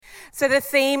So the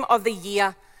theme of the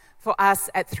year for us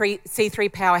at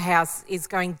C3 Powerhouse is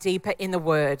going deeper in the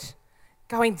Word.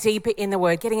 Going deeper in the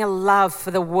Word, getting a love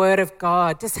for the Word of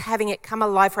God, just having it come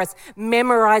alive for us,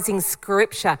 memorizing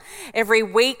Scripture. Every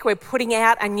week we're putting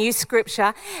out a new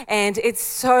Scripture, and it's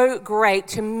so great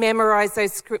to memorize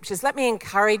those Scriptures. Let me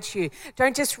encourage you.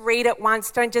 Don't just read it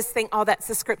once. Don't just think, oh, that's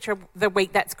the Scripture of the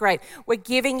week. That's great. We're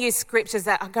giving you Scriptures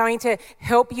that are going to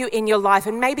help you in your life,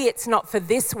 and maybe it's not for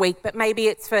this week, but maybe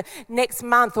it's for next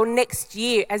month or next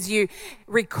year. As you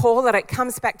recall it, it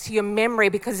comes back to your memory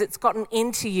because it's gotten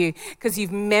into you, because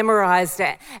you've memorized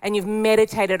it and you've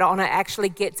meditated on it. Actually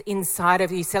gets inside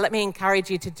of you. So let me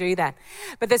encourage you to do that.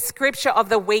 But the scripture of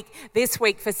the week this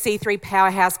week for C3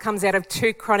 Powerhouse comes out of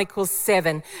 2 Chronicles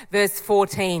 7 verse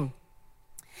 14.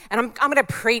 And I'm going to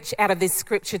preach out of this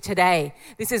scripture today.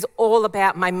 This is all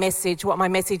about my message, what my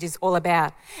message is all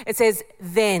about. It says,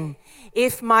 "Then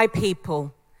if my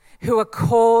people who are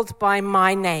called by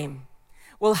my name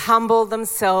will humble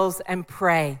themselves and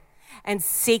pray and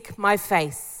seek my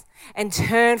face and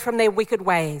turn from their wicked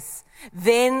ways,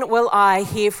 then will I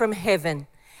hear from heaven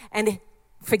and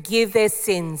forgive their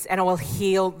sins, and I will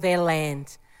heal their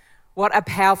land." What a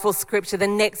powerful scripture. The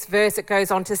next verse, it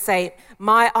goes on to say,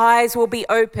 "My eyes will be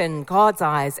open," God's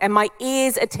eyes, "and my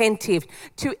ears attentive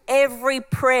to every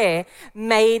prayer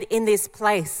made in this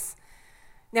place."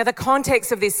 Now, the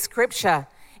context of this scripture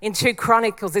in 2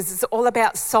 Chronicles is it's all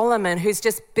about Solomon, who's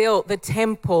just built the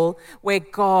temple where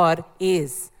God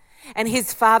is. And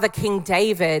his father, King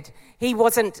David, he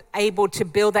wasn't able to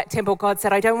build that temple. God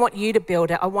said, "I don't want you to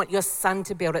build it. I want your son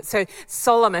to build it." So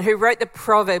Solomon, who wrote the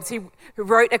Proverbs, who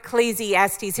wrote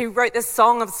Ecclesiastes, who wrote the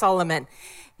Song of Solomon,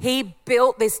 he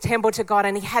built this temple to God,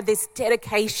 and he had this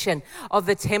dedication of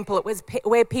the temple. It was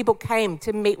where people came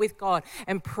to meet with God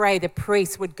and pray. The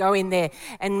priests would go in there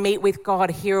and meet with God,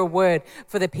 hear a word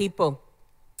for the people.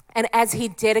 And as he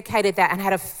dedicated that and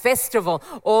had a festival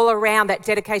all around that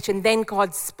dedication, then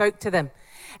God spoke to them.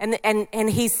 And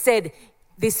he said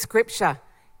this scripture,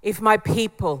 "If my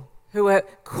people who are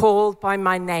called by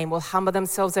my name will humble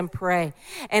themselves and pray."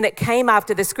 And it came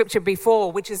after the scripture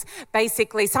before, which is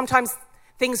basically sometimes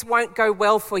things won't go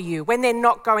well for you. When they're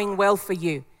not going well for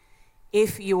you,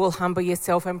 if you will humble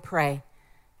yourself and pray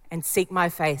and seek my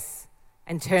face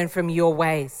and turn from your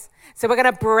ways. So we're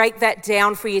going to break that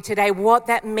down for you today, what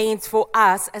that means for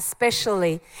us,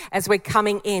 especially as we're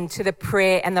coming into the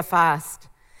prayer and the fast.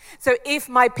 So if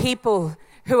my people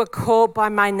who are called by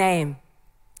my name,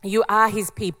 you are his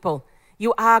people,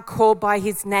 you are called by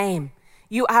his name,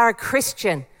 you are a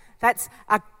Christian, that's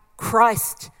a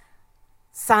Christ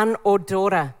son or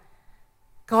daughter.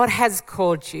 God has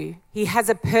called you. He has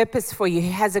a purpose for you.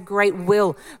 He has a great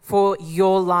will for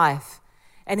your life.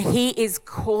 And he is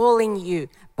calling you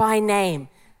by name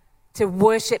to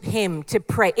worship him, to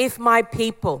pray. If my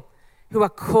people who are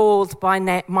called by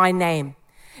my name,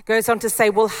 goes on to say,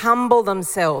 will humble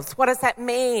themselves. What does that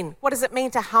mean? What does it mean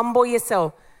to humble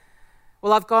yourself?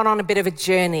 Well, I've gone on a bit of a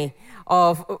journey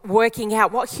of working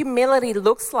out what humility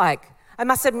looks like. I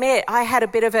must admit, I had a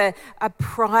bit of a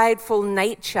prideful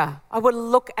nature. I would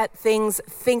look at things,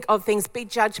 think of things, be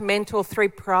judgmental through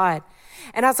pride.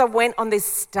 And as I went on this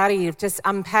study of just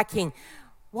unpacking,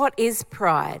 what is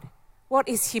pride? What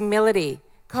is humility?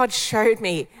 God showed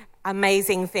me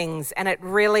amazing things, and it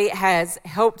really has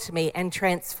helped me and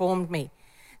transformed me.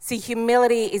 See,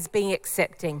 humility is being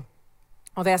accepting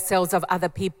of ourselves, of other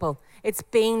people. It's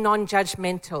being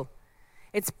non-judgmental.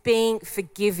 It's being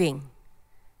forgiving.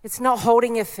 It's not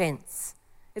holding offense.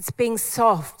 It's being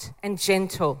soft and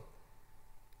gentle.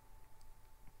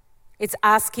 It's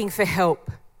asking for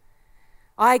help.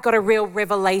 I got a real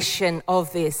revelation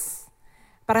of this,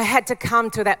 but I had to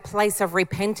come to that place of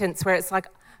repentance where it's like,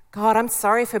 God, I'm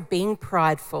sorry for being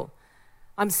prideful.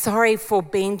 I'm sorry for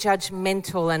being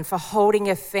judgmental and for holding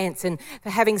offense and for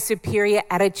having superior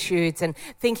attitudes and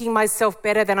thinking myself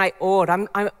better than I ought.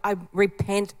 I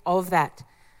repent of that.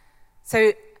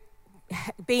 So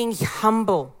being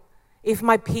humble, if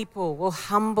my people will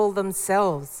humble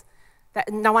themselves,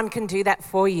 that no one can do that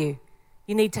for you.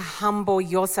 You need to humble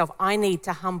yourself. I need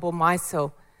to humble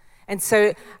myself. And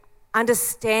so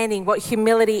understanding what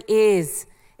humility is,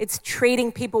 it's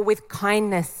treating people with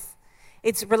kindness.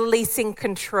 It's releasing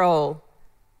control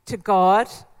to God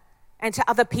and to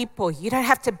other people. You don't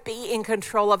have to be in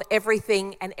control of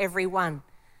everything and everyone.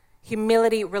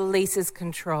 Humility releases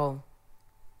control.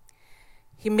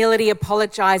 Humility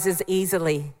apologizes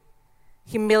easily.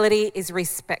 Humility is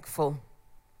respectful.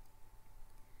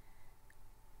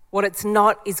 What it's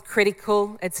not is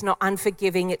critical. It's not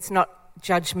unforgiving. It's not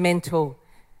judgmental.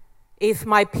 If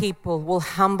my people will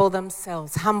humble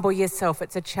themselves, humble yourself.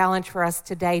 It's a challenge for us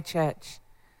today, church,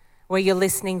 where you're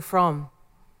listening from,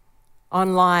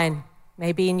 online,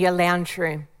 maybe in your lounge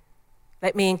room.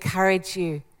 Let me encourage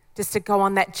you just to go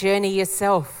on that journey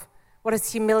yourself. What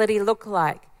does humility look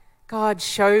like? God,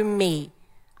 show me.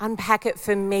 Unpack it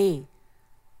for me.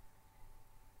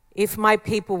 If my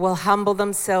people will humble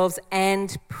themselves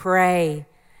and pray.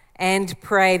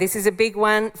 This is a big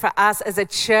one for us as a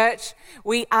church.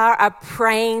 We are a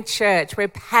praying church. We're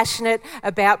passionate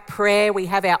about prayer. We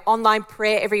have our online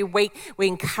prayer every week. We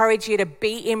encourage you to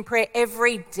be in prayer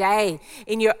every day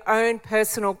in your own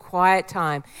personal quiet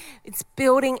time. It's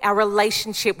building our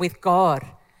relationship with God.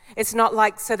 It's not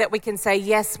like so that we can say,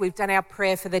 yes, we've done our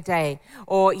prayer for the day,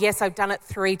 or yes, I've done it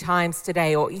 3 times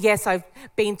today, or yes, I've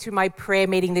been to my prayer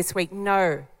meeting this week.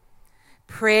 No.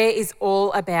 Prayer is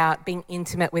all about being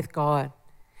intimate with God.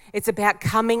 It's about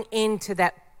coming into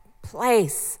that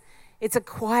place. It's a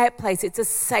quiet place. It's a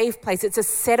safe place. It's a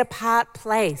set-apart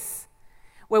place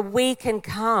where we can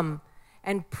come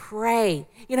and pray.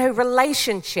 You know,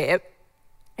 relationship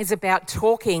is about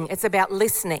talking. It's about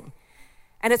listening.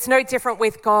 And it's no different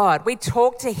with God. We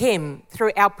talk to him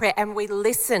through our prayer and we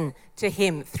listen to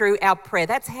him through our prayer.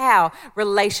 That's how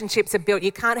relationships are built.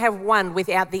 You can't have one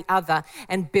without the other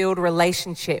and build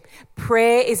relationship.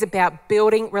 Prayer is about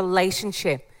building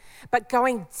relationship, but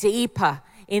going deeper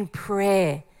in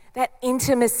prayer, that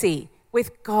intimacy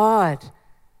with God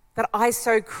that I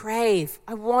so crave.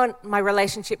 I want my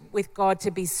relationship with God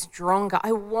to be stronger.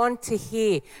 I want to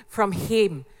hear from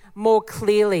him more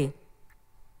clearly.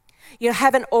 You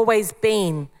haven't always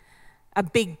been a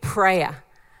big prayer.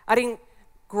 I didn't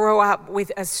grow up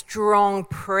with a strong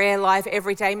prayer life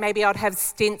every day. Maybe I'd have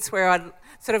stints where I'd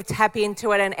sort of tap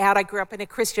into it and out. I grew up in a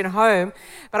Christian home,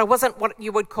 but I wasn't what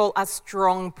you would call a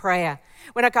strong prayer.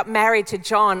 When I got married to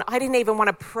John, I didn't even want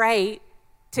to pray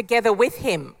together with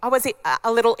him. I was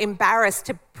a little embarrassed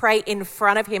to pray in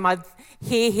front of him. I'd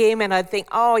hear him and I'd think,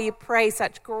 oh, you pray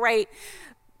such great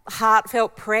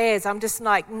heartfelt prayers. I'm just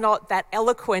like not that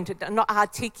eloquent, not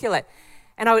articulate.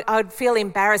 And I'd feel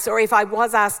embarrassed. Or if I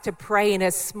was asked to pray in a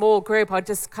small group, I'd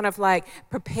just kind of like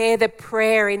prepare the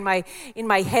prayer in my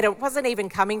head. It wasn't even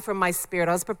coming from my spirit.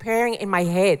 I was preparing it in my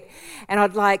head. And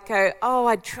I'd like go, oh,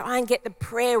 I'd try and get the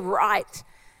prayer right.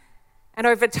 And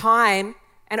over time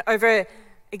and over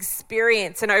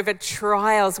experience and over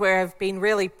trials where I've been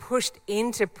really pushed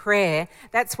into prayer,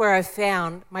 that's where I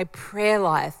found my prayer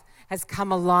life has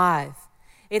come alive.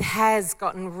 It has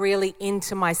gotten really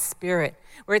into my spirit,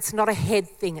 where it's not a head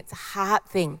thing, it's a heart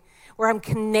thing, where I'm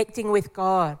connecting with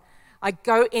God. I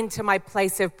go into my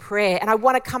place of prayer and I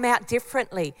want to come out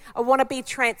differently. I want to be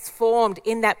transformed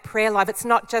in that prayer life. It's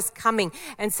not just coming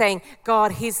and saying,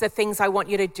 God, here's the things I want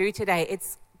you to do today.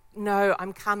 It's, no,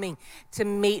 I'm coming to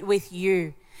meet with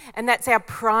you. And that's our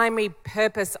primary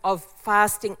purpose of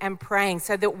fasting and praying,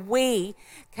 so that we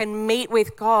can meet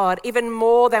with God even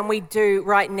more than we do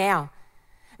right now.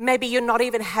 Maybe you're not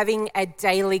even having a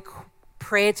daily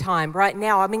prayer time right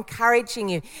now. I'm encouraging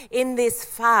you in this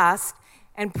fast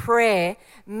and prayer,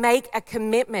 make a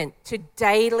commitment to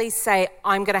daily say,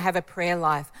 I'm going to have a prayer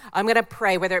life. I'm going to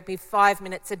pray, whether it be 5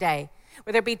 minutes a day,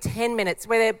 whether it be 10 minutes,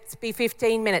 whether it be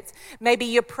 15 minutes. Maybe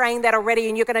you're praying that already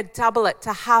and you're going to double it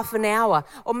to half an hour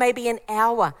or maybe an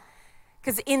hour.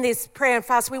 Because in this prayer and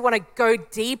fast, we want to go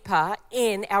deeper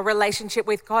in our relationship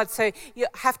with God. So you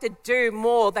have to do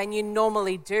more than you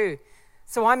normally do.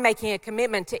 So I'm making a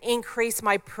commitment to increase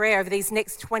my prayer over these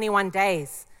next 21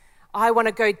 days. I want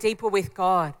to go deeper with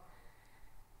God.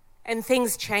 And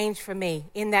things change for me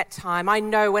in that time. I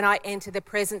know when I enter the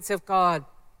presence of God,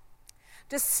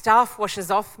 just stuff washes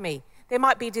off me. There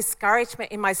might be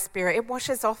discouragement in my spirit. It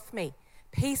washes off me.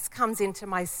 Peace comes into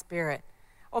my spirit.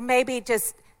 Or maybe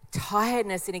just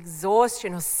tiredness and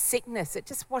exhaustion or sickness. It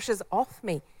just washes off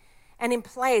me. And in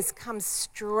place comes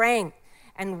strength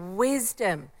and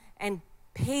wisdom and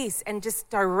peace and just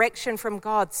direction from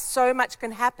God. So much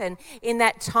can happen in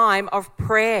that time of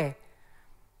prayer.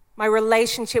 My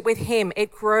relationship with him,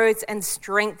 it grows and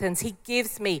strengthens. He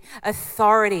gives me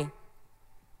authority.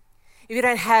 If you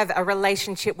don't have a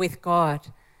relationship with God,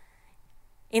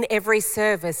 in every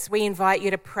service, we invite you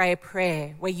to pray a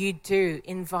prayer where you do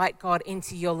invite God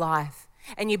into your life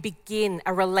and you begin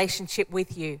a relationship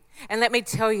with you. And let me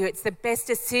tell you, it's the best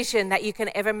decision that you can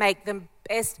ever make. The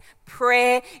best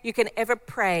prayer you can ever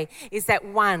pray is that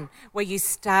one where you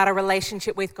start a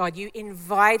relationship with God. You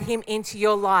invite him into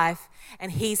your life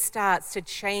and he starts to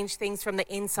change things from the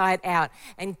inside out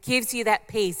and gives you that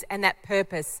peace and that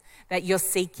purpose that you're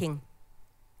seeking.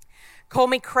 Call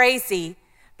me crazy,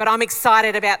 but I'm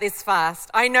excited about this fast.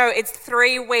 I know it's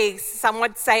 3 weeks, some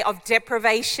would say, of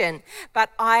deprivation, but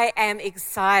I am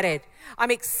excited. I'm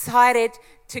excited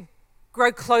to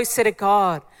grow closer to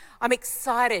God. I'm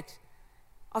excited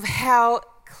of how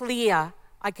clear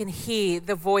I can hear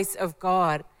the voice of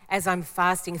God as I'm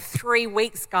fasting. 3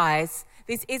 weeks, guys.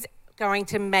 This is going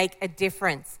to make a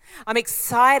difference. I'm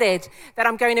excited that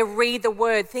I'm going to read the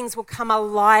word. Things will come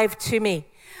alive to me.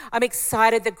 I'm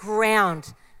excited the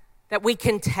ground that we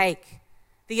can take,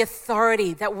 the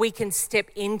authority that we can step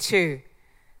into.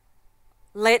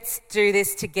 Let's do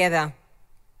this together.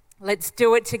 Let's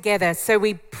do it together. So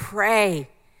we pray,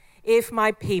 if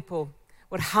my people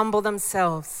would humble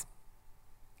themselves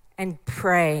and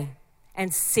pray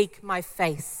and seek my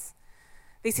face.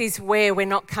 This is where we're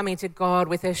not coming to God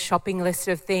with a shopping list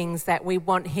of things that we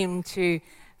want him to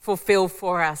fulfill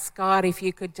for us. God, if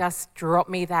you could just drop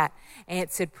me that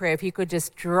answered prayer, if you could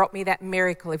just drop me that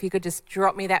miracle, if you could just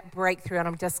drop me that breakthrough,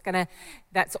 and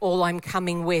that's all I'm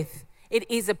coming with.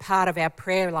 It is a part of our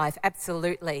prayer life,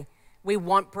 absolutely. We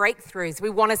want breakthroughs.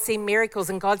 We want to see miracles,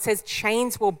 and God says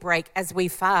chains will break as we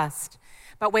fast.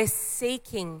 But we're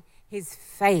seeking his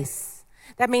face.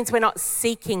 That means we're not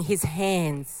seeking his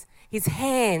hands. His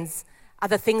hands are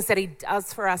the things that he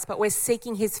does for us, but we're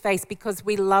seeking his face because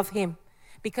we love him,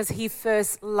 because he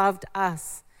first loved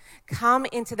us. Come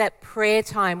into that prayer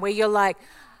time where you're like,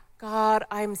 God,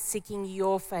 I'm seeking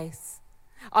your face.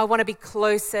 I want to be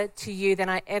closer to you than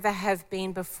I ever have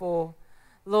been before.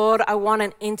 Lord, I want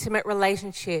an intimate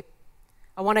relationship.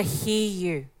 I want to hear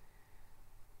you.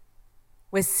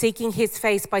 We're seeking his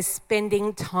face by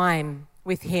spending time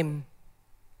with him.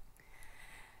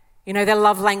 You know, the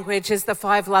love languages, the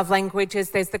 5 love languages,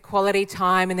 there's the quality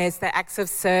time, and there's the acts of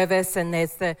service, and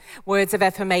there's the words of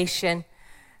affirmation.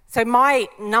 So my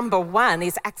number 1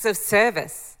 is acts of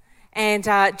service. And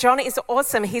John is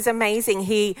awesome. He's amazing.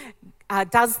 He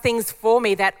does things for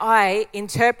me that I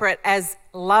interpret as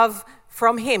love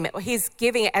from him. He's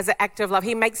giving it as an act of love.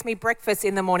 He makes me breakfast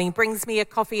in the morning, brings me a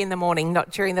coffee in the morning,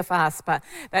 not during the fast, but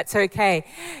that's okay.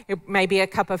 Maybe a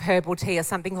cup of herbal tea or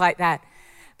something like that.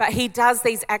 But he does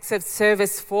these acts of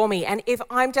service for me. And if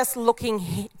I'm just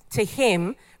looking to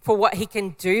him for what he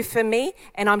can do for me,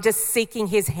 and I'm just seeking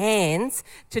his hands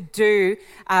to do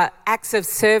acts of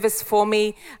service for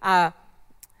me,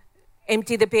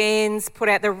 empty the bins, put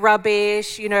out the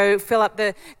rubbish, fill up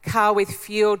the car with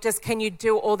fuel. Just, can you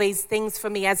do all these things for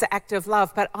me as an act of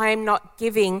love? But I am not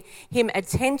giving him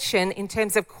attention in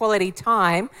terms of quality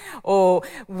time or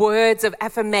words of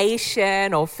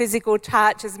affirmation or physical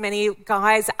touch, as many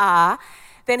guys are.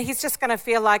 Then he's just going to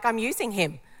feel like I'm using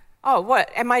him. Oh, what?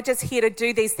 Am I just here to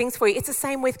do these things for you? It's the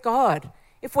same with God.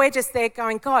 If we're just there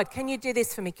going, God, can you do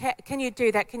this for me? Can you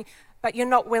do that? But you're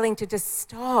not willing to just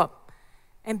stop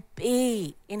and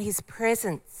be in his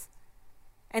presence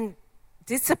and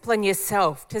discipline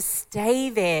yourself to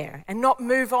stay there and not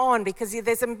move on because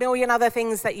there's a million other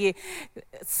things that you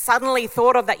suddenly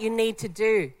thought of that you need to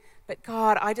do. But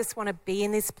God, I just want to be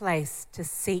in this place to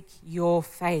seek your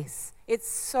face. It's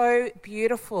so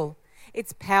beautiful.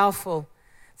 It's powerful.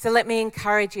 So let me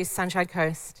encourage you, Sunshine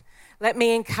Coast. Let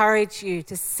me encourage you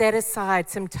to set aside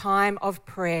some time of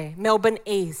prayer, Melbourne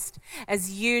East,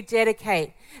 as you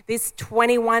dedicate this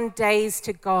 21 days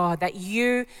to God, that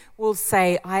you will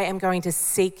say, I am going to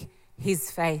seek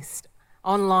his face.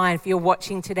 Online, if you're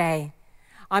watching today,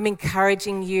 I'm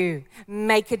encouraging you,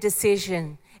 make a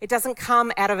decision. It doesn't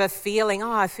come out of a feeling,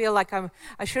 I feel like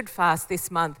I should fast this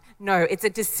month. No, it's a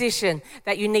decision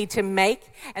that you need to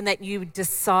make and that you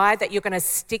decide that you're going to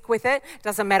stick with it.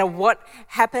 Doesn't matter what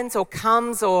happens or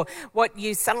comes or what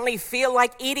you suddenly feel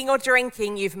like eating or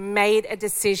drinking, you've made a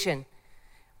decision.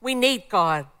 We need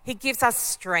God. He gives us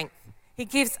strength. He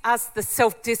gives us the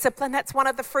self-discipline. That's one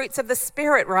of the fruits of the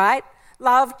Spirit, right?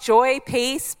 Love, joy,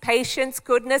 peace, patience,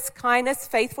 goodness, kindness,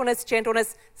 faithfulness,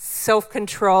 gentleness,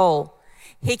 self-control.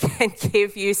 He can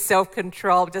give you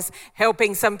self-control. Just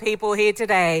helping some people here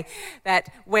today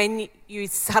that when you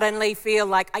suddenly feel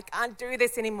like, I can't do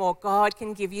this anymore, God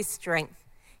can give you strength.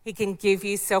 He can give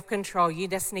you self-control. You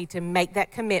just need to make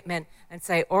that commitment and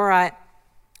say, all right,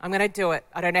 I'm going to do it.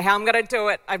 I don't know how I'm going to do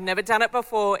it. I've never done it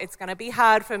before. It's going to be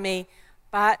hard for me.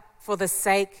 But for the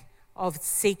sake of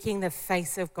seeking the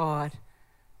face of God,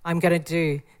 I'm going to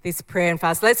do this prayer and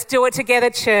fast. Let's do it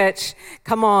together, church.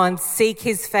 Come on, seek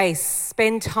his face.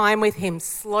 Spend time with him.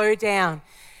 Slow down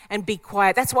and be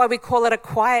quiet. That's why we call it a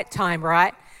quiet time,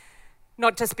 right?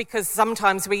 Not just because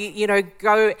sometimes we,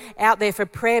 go out there for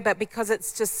prayer, but because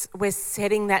it's just we're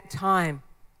setting that time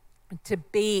to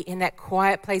be in that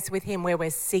quiet place with him where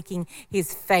we're seeking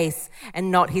his face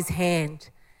and not his hand.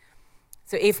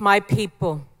 So if my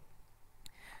people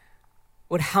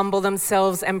would humble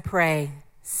themselves and pray,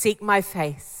 seek my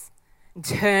face, and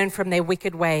turn from their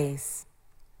wicked ways.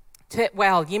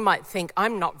 Well, you might think,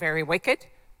 I'm not very wicked.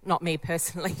 Not me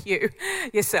personally, you,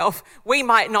 yourself. We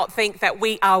might not think that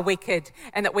we are wicked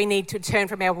and that we need to turn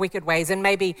from our wicked ways. And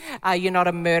maybe you're not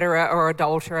a murderer or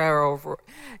adulterer or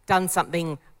done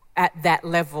something at that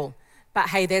level. But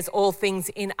hey, there's all things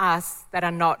in us that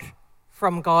are not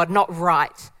from God, not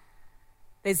right.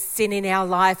 There's sin in our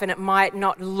life, and it might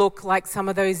not look like some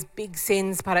of those big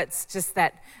sins, but it's just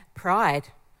that pride.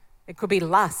 It could be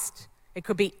lust. It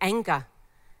could be anger.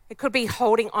 It could be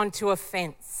holding on to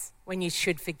offense when you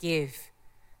should forgive.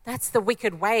 That's the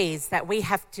wicked ways that we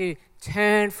have to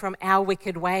turn from our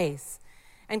wicked ways.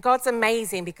 And God's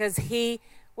amazing because he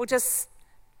will just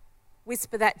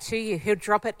whisper that to you. He'll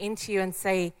drop it into you and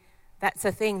say, that's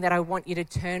a thing that I want you to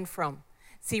turn from.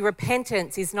 See,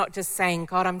 repentance is not just saying,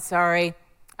 God, I'm sorry.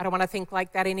 I don't want to think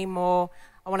like that anymore.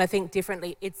 I want to think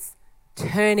differently. It's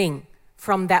turning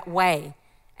from that way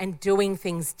and doing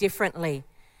things differently.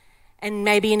 And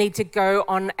maybe you need to go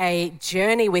on a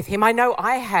journey with him. I know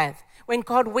I have. When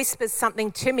God whispers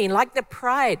something to me, like the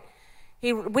pride,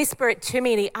 he whisper it to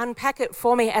me and he unpack it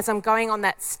for me as I'm going on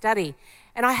that study.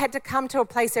 And I had to come to a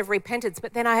place of repentance,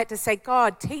 but then I had to say,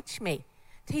 God, teach me.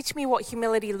 Teach me what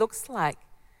humility looks like.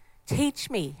 Teach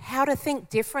me how to think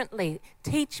differently.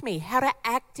 Teach me how to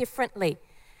act differently.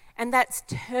 And that's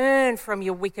turn from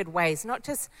your wicked ways, not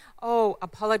just,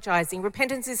 apologizing.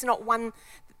 Repentance is not one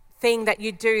thing that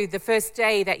you do the first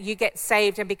day that you get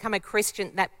saved and become a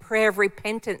Christian, that prayer of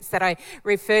repentance that I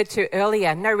referred to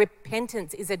earlier. No,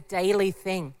 repentance is a daily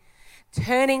thing.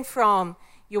 Turning from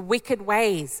your wicked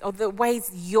ways or the ways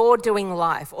you're doing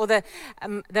life or the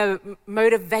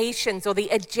motivations or the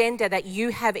agenda that you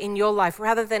have in your life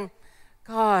rather than,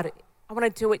 God, I want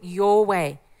to do it your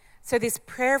way. So this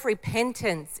prayer of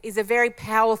repentance is a very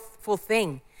powerful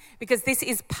thing. Because this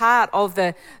is part of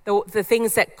the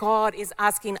things that God is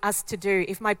asking us to do.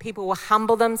 If my people will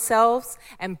humble themselves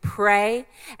and pray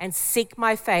and seek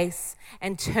my face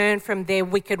and turn from their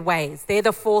wicked ways. They're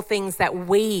the 4 things that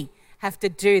we have to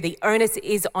do. The onus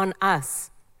is on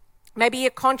us. Maybe you're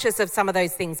conscious of some of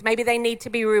those things. Maybe they need to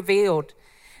be revealed.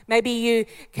 Maybe you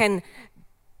can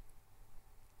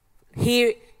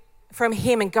hear from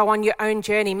him and go on your own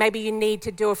journey. Maybe you need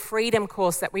to do a freedom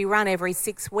course that we run every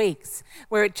 6 weeks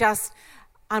where it just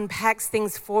unpacks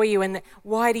things for you and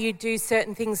why do you do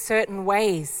certain things certain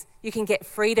ways. You can get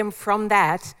freedom from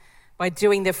that by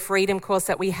doing the freedom course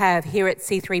that we have here at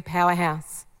C3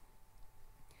 Powerhouse.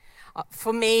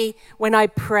 For me, when I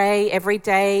pray every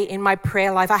day in my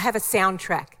prayer life, I have a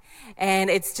soundtrack. And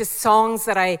it's just songs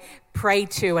that I pray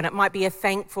to, and it might be a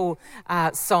thankful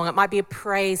song. It might be a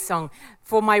praise song.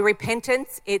 For my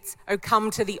repentance, it's, oh,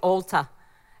 come to the altar.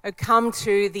 Oh, come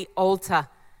to the altar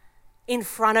in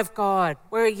front of God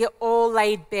where you're all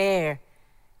laid bare.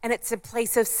 And it's a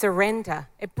place of surrender.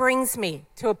 It brings me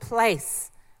to a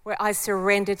place where I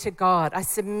surrender to God. I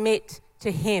submit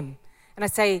to him. And I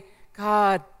say,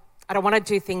 God, I don't want to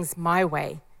do things my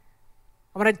way.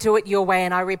 I want to do it your way,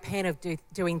 and I repent of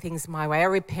doing things my way. I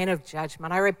repent of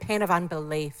judgment. I repent of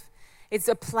unbelief. It's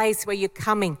a place where you're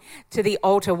coming to the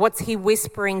altar. What's he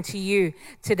whispering to you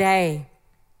today?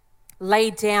 Lay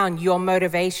down your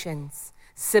motivations.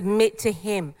 Submit to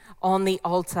him on the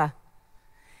altar.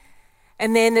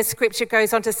 And then the scripture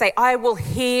goes on to say, I will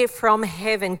hear from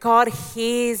heaven. God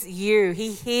hears you.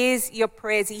 He hears your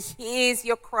prayers. He hears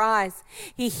your cries.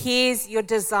 He hears your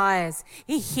desires.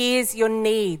 He hears your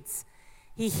needs.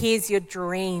 He hears your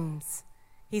dreams.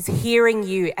 He's hearing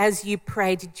you as you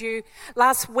pray.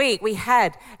 Last week we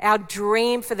had our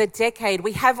dream for the decade.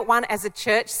 We have one as a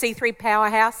church, C3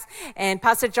 Powerhouse, and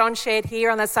Pastor John shared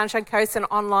here on the Sunshine Coast and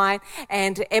online,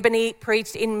 and Ebony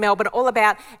preached in Melbourne all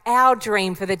about our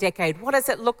dream for the decade. What does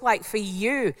it look like for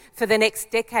you for the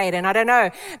next decade? And I don't know,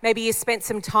 maybe you spent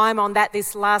some time on that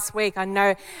this last week. I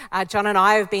know John and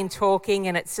I have been talking,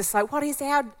 and it's just like, what is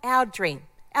our dream?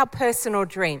 Our personal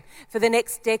dream for the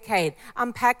next decade.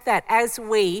 Unpack that. As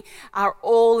we are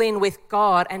all in with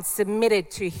God and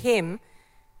submitted to him,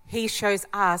 he shows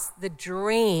us the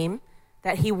dream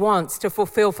that he wants to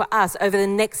fulfill for us over the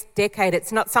next decade.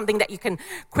 It's not something that you can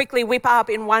quickly whip up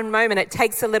in one moment. It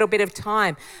takes a little bit of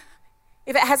time.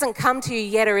 If it hasn't come to you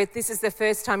yet, or if this is the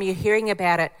first time you're hearing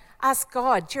about it, ask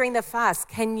God during the fast,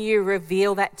 can you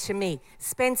reveal that to me?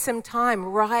 Spend some time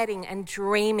writing and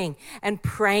dreaming and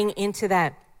praying into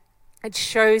that. It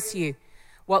shows you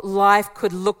what life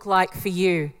could look like for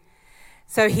you.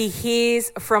 So he hears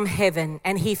from heaven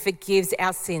and he forgives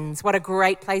our sins. What a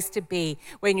great place to be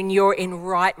when you're in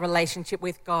right relationship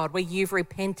with God, where you've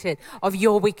repented of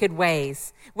your wicked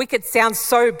ways. Wicked sounds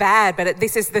so bad, but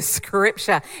this is the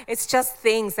scripture. It's just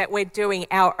things that we're doing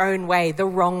our own way, the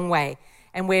wrong way,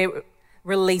 and we're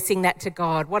releasing that to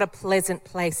God. What a pleasant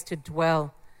place to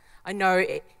dwell. I know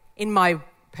in my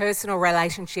personal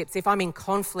relationships, if I'm in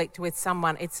conflict with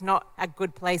someone, it's not a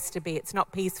good place to be. It's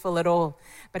not peaceful at all.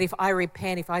 But if I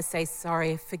repent, if I say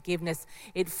sorry, forgiveness,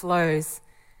 it flows.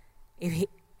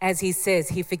 As he says,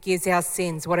 he forgives our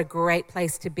sins. What a great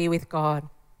place to be with God.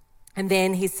 And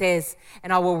then he says,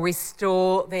 and I will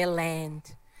restore their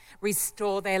land.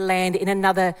 Restore their land. In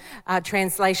another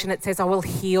translation, it says, I will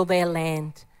heal their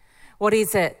land. What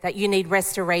is it that you need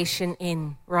restoration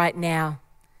in right now?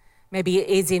 Maybe it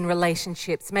is in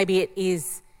relationships. Maybe it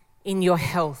is in your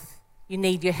health. You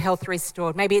need your health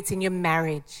restored. Maybe it's in your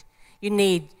marriage. You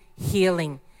need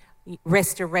healing,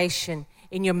 restoration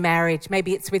in your marriage.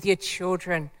 Maybe it's with your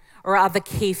children or other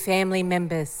key family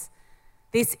members.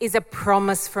 This is a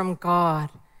promise from God.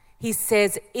 He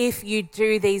says, if you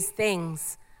do these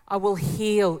things, I will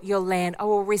heal your land. I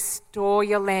will restore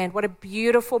your land. What a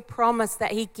beautiful promise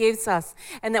that he gives us,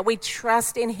 and that we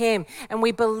trust in him and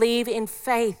we believe in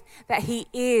faith that he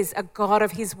is a God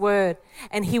of his word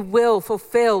and he will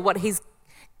fulfill what he's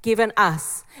given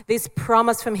us. This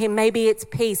promise from him, maybe it's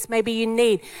peace. Maybe you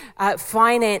need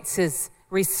finances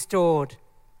restored.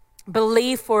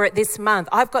 Believe for it this month.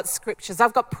 I've got scriptures.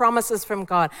 I've got promises from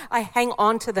God. I hang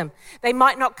on to them. They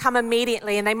might not come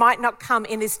immediately and they might not come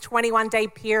in this 21-day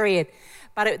period,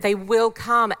 but they will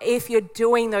come if you're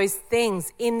doing those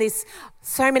things in this.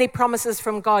 So many promises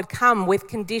from God come with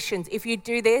conditions. If you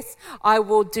do this, I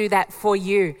will do that for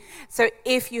you. So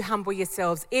if you humble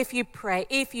yourselves, if you pray,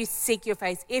 if you seek your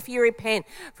face, if you repent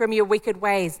from your wicked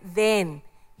ways, then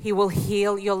he will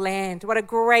heal your land. What a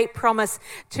great promise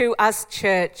to us,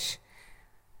 church.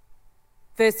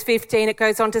 Verse 15, it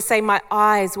goes on to say, my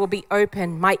eyes will be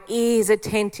open, my ears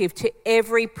attentive to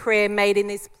every prayer made in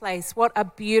this place. What a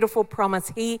beautiful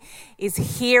promise. He is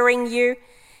hearing you.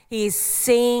 He is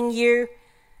seeing you.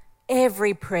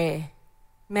 Every prayer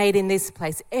made in this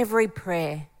place, every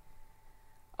prayer.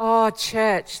 Oh,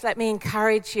 church, let me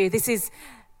encourage you. This is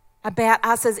about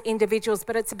us as individuals,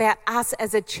 but it's about us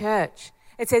as a church.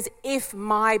 It says, if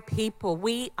my people,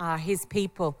 we are his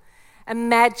people.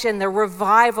 Imagine the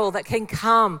revival that can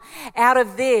come out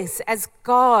of this as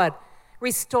God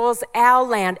restores our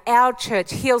land, our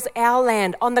church, heals our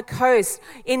land on the coast,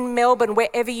 in Melbourne,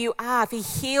 wherever you are. If he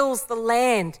heals the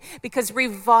land, because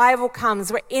revival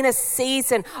comes. We're in a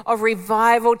season of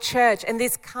revival, church, and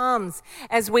this comes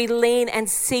as we lean and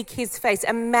seek his face.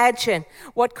 Imagine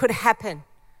what could happen.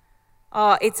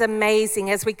 Oh, it's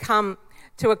amazing. As we come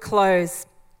to a close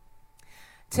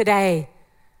today,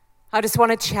 I just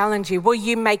want to challenge you. Will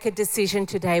you make a decision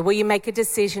today? Will you make a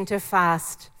decision to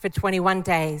fast for 21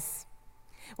 days?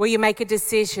 Will you make a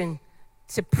decision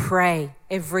to pray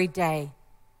every day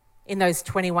in those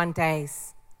 21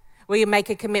 days? Will you make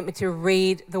a commitment to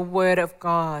read the word of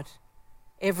God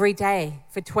every day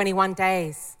for 21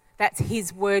 days? That's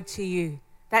his word to you.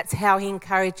 That's how he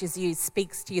encourages you,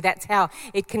 speaks to you. That's how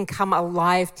it can come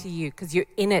alive to you, because you're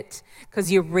in it,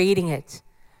 because you're reading it.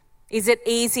 Is it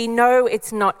easy? No,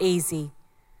 it's not easy.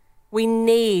 We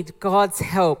need God's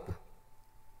help.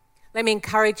 Let me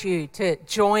encourage you to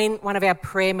join one of our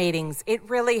prayer meetings. It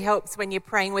really helps when you're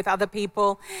praying with other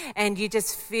people and you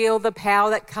just feel the power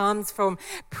that comes from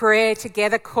prayer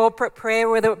together, corporate prayer,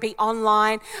 whether it be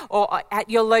online or at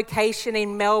your location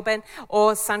in Melbourne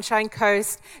or Sunshine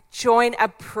Coast. Join a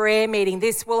prayer meeting.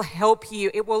 This will help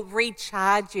you. It will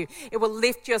recharge you. It will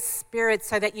lift your spirit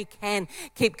so that you can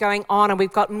keep going on. And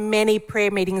we've got many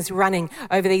prayer meetings running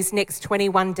over these next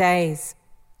 21 days.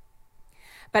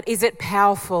 But is it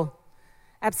powerful?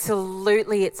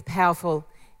 Absolutely, it's powerful.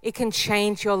 It can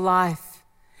change your life.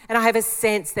 And I have a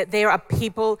sense that there are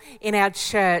people in our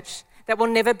church that will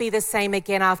never be the same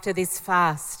again after this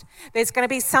fast. There's going to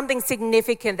be something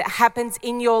significant that happens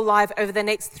in your life over the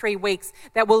next 3 weeks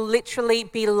that will literally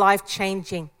be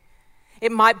life-changing.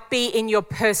 It might be in your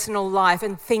personal life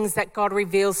and things that God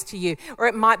reveals to you, or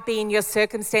it might be in your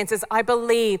circumstances. I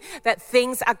believe that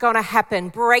things are going to happen.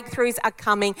 Breakthroughs are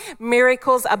coming.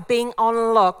 Miracles are being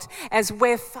unlocked as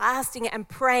we're fasting and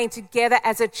praying together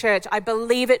as a church. I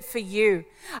believe it for you.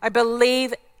 I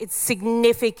believe it's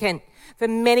significant for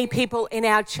many people in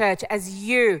our church as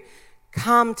you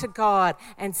come to God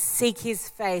and seek his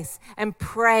face and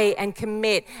pray and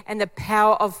commit, and the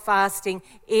power of fasting,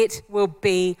 it will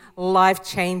be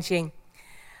life-changing.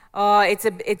 Oh,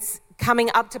 it's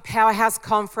coming up to Powerhouse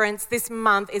Conference. This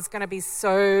month is going to be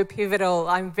so pivotal.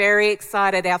 I'm very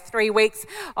excited. Our 3 weeks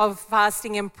of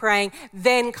fasting and praying,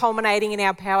 then culminating in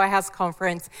our Powerhouse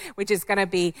Conference, which is going to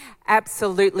be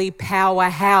absolutely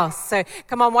powerhouse. So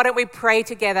come on, why don't we pray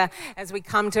together as we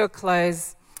come to a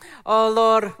close. Oh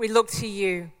Lord, we look to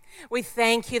you. We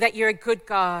thank you that you're a good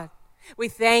God. We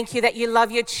thank you that you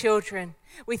love your children.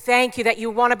 We thank you that you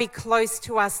want to be close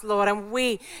to us, Lord. And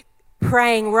we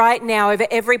praying right now over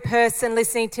every person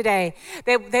listening today,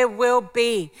 that there will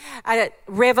be a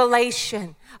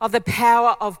revelation of the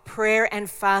power of prayer and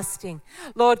fasting.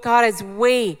 Lord God, as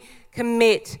we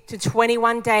commit to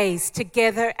 21 days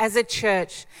together as a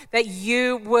church, that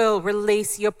you will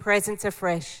release your presence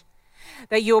afresh,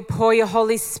 that you will pour your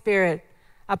Holy Spirit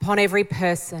upon every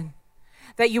person,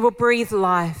 that you will breathe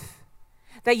life,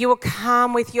 that you will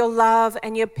come with your love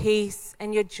and your peace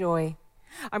and your joy.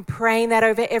 I'm praying that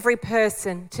over every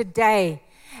person today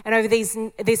and over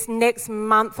this next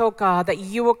month, oh God, that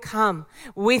you will come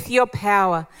with your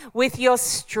power, with your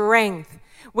strength,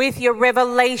 with your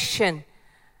revelation.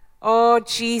 Oh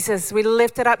Jesus, we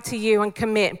lift it up to you and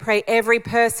commit and pray every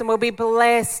person will be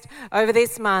blessed over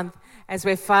this month as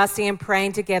we're fasting and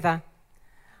praying together.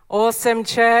 Awesome,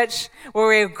 church.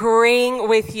 We're agreeing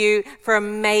with you for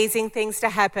amazing things to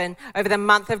happen over the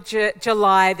month of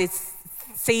July, this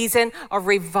season of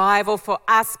revival for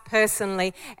us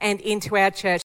personally and into our church.